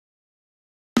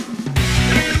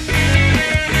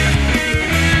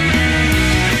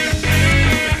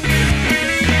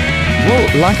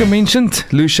Like I mentioned,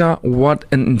 Lucia, what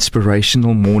an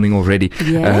inspirational morning already.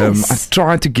 Yes. I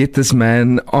tried to get this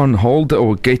man on hold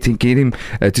or get him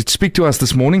to speak to us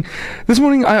this morning. This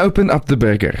morning I opened up the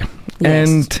burger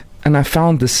and I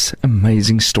found this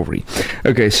amazing story.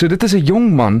 Okay, so dit is 'n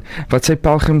jong man wat sy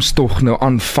pelgrimstog nou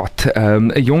aanvat.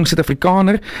 'n Jong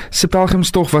Suid-Afrikaner se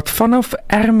pelgrimstog wat vanaf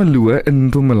Ermelo in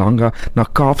Mpumulanga na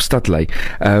Kaapstad lei.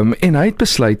 En hy het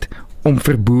besluit om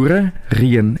vir boere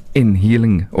reën en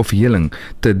heling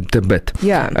te bid.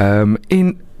 Ja.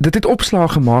 En dit het opslae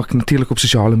gemaak natuurlik op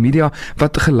sosiale media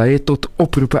wat gelei het tot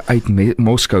oproepe uit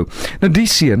Moskou. Nou die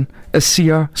seun is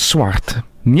Siya Swart,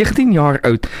 19 jaar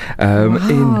oud. En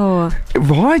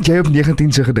waar het jy op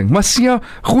 19 se gedink? Maar Siya,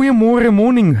 goeiemôre,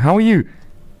 morning. How are you?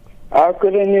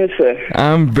 Good on you, sir.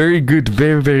 I'm very good,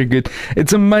 very good.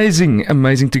 It's amazing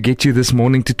to get you this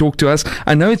morning to talk to us.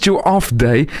 I know it's your off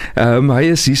day. Hy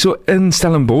is hier so in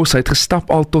Stellenbosch. Hy het gestap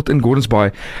al tot in Gordons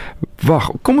Bay.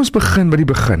 Wag, kom ons begin by die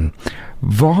begin.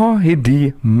 Waar het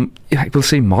die, ek wil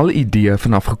sê, mal idee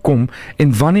vanaf gekom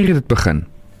en wanneer het dit begin?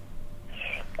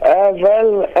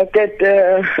 Well, I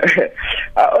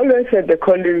always had the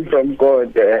calling from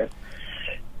God.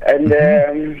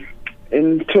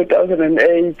 In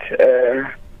 2008,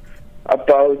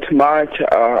 about March,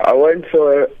 I went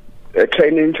for a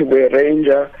training to be a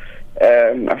ranger.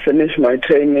 I finished my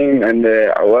training and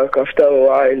I worked after a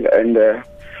while. And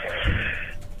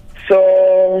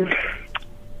so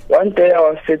one day I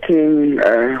was sitting,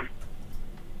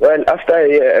 after a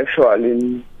year actually,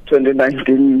 in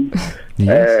 2019,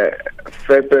 yes.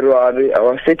 February, I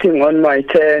was sitting on my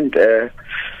tent.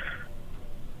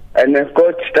 And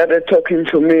God started talking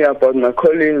to me about my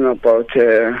calling, about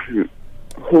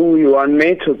who you want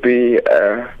me to be,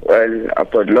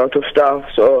 about a lot of stuff.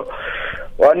 So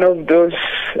one of those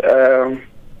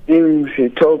things he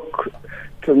talked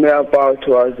to me about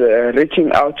was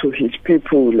reaching out to his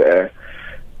people,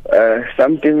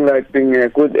 something like being a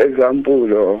good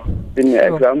example or being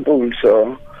an example.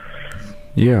 So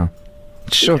yeah,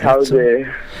 sure.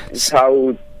 It's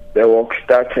how the walk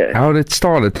started. How it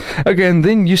started. Okay, and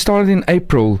then you started in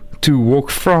April to walk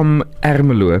from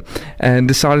Ermelo and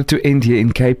decided to end here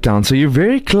in Cape Town. So you're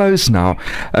very close now.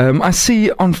 I see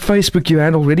on Facebook you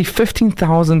had already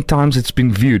 15,000 times it's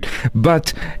been viewed.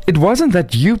 But it wasn't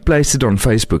that you placed it on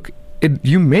Facebook.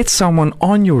 You met someone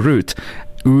on your route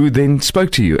who then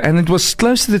spoke to you. And it was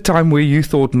close to the time where you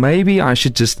thought maybe I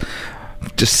should just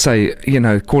say,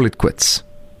 call it quits.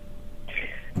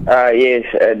 Yes,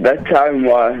 at that time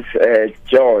was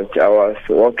George. I was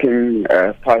walking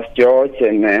past George,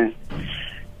 and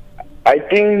I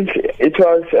think it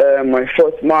was my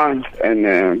 4th month,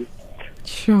 and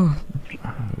sure,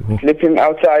 sleeping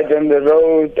outside on the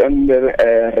road, and the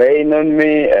rain on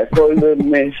me, cold on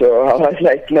me. So I was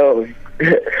like, no,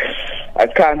 I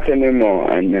can't anymore.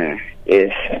 And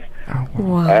yes,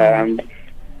 wow.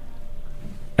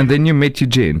 And then you met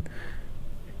Eugene.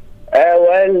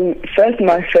 First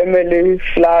my family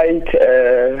flight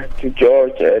to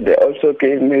George, they also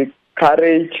gave me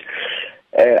courage.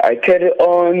 I carried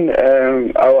on.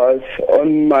 I was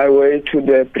on my way to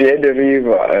the Priede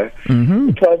River.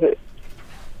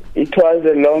 It was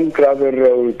a long gravel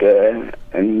road,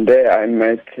 and there I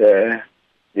met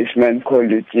this man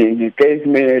called Eugene. He gave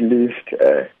me a lift.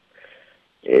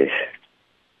 Yes.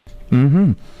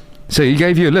 So he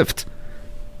gave you a lift?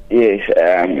 Yes.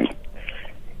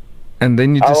 And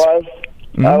then you just...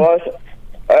 I was,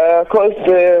 cause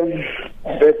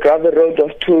the gravel road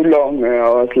was too long. I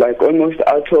was like almost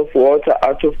out of water,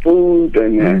 out of food,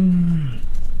 and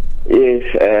yes.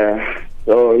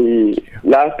 So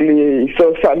luckily he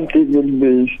saw something in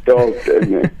me, he stopped.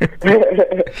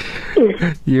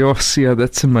 Yeah,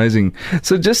 that's amazing.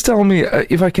 So just tell me,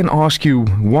 if I can ask you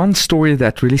one story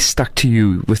that really stuck to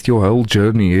you with your whole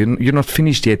journey. You're not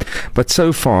finished yet, but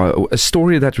so far, a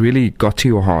story that really got to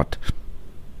your heart.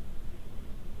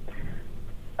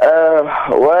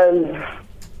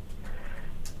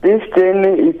 This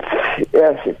journey, it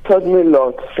taught me a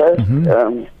lot.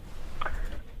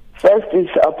 First is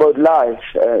about life.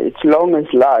 It's long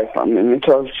as life. I mean, it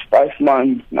was 5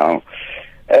 months now.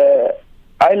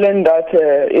 I learned that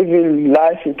even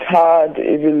life is hard,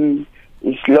 even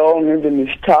it's long, even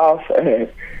it's tough.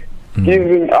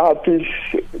 Giving up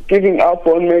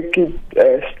won't make it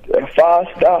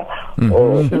faster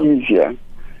or easier.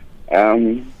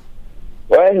 I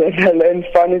learned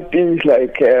funny things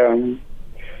like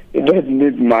you don't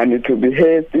need money to be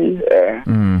happy.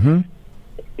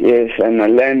 Yes, and I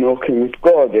learned working with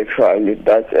God actually.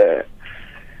 That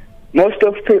most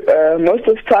of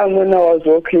time when I was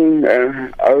working,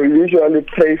 I would usually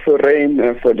pray for rain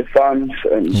for the farms,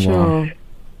 and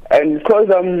And because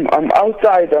I'm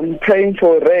outside, I'm praying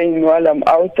for rain while I'm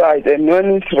outside. And when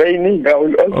it's raining, I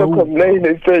will also complain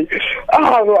and say,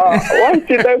 why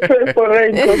did I pray for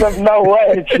rain? Because I'm now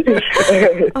wet.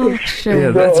 Sure.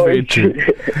 Yeah, that's very true.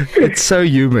 It's so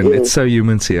human. It's so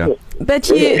human, Siya. But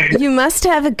you must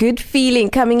have a good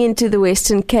feeling coming into the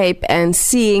Western Cape and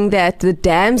seeing that the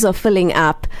dams are filling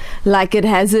up like it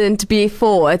hasn't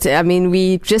before. I mean,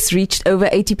 we just reached over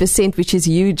 80%, which is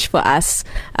huge for us,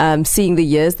 seeing the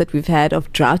years that we've had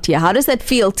of drought here. How does that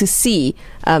feel to see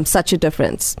such a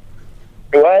difference?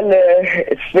 Well,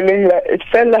 it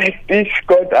felt like this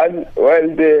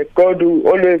the God who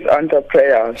always answer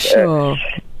prayers. Sure.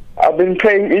 I've been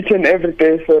praying each and every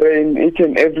day for rain, each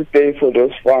and every day for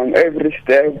those farms, every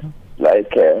step.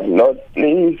 Like, Lord,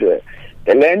 please,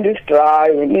 the land is dry,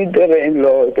 we need the rain,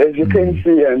 Lord, as you can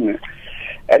see. And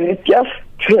it's just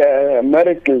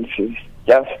miracles.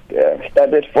 Just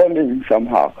started falling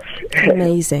somehow.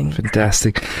 Amazing.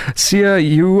 Fantastic. Siya,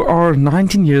 you are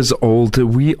 19 years old.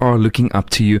 We are looking up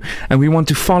to you and we want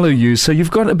to follow you. So you've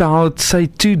got about, say,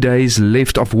 2 days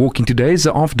left of walking. Today is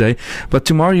the off day, but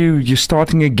tomorrow you're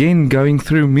starting again, going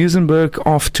through Muizenberg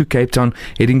off to Cape Town,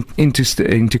 heading into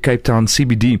Cape Town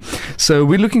CBD. So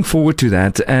we're looking forward to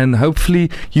that, and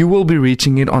hopefully you will be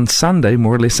reaching it on Sunday,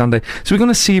 more or less Sunday. So we're going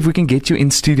to see if we can get you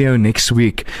in studio next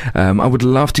week. I would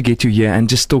love to get you here and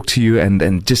just talk to you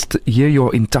and just hear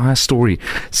your entire story.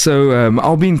 So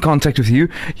I'll be in contact with you.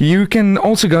 You can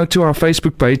also go to our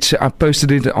Facebook page. I posted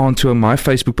it onto my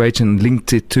Facebook page and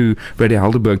linked it to Brady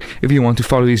Helderberg if you want to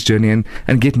follow his journey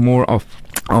and get more of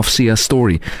Siya's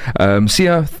story.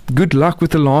 Siya, good luck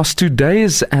with the last 2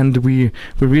 days, and we're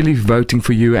really voting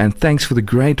for you, and thanks for the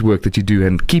great work that you do,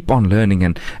 and keep on learning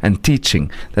and teaching.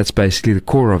 That's basically the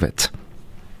core of it.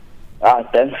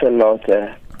 Thanks a lot.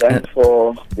 Thanks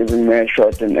for giving me a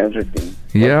shot and everything.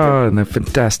 Yeah, no,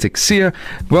 fantastic. Siya,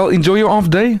 well, enjoy your off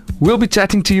day. We'll be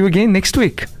chatting to you again next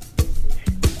week.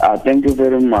 Thank you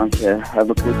very much.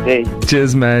 Have a good day.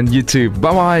 Cheers, man. You too.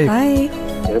 Bye-bye.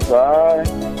 Bye.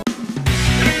 Bye.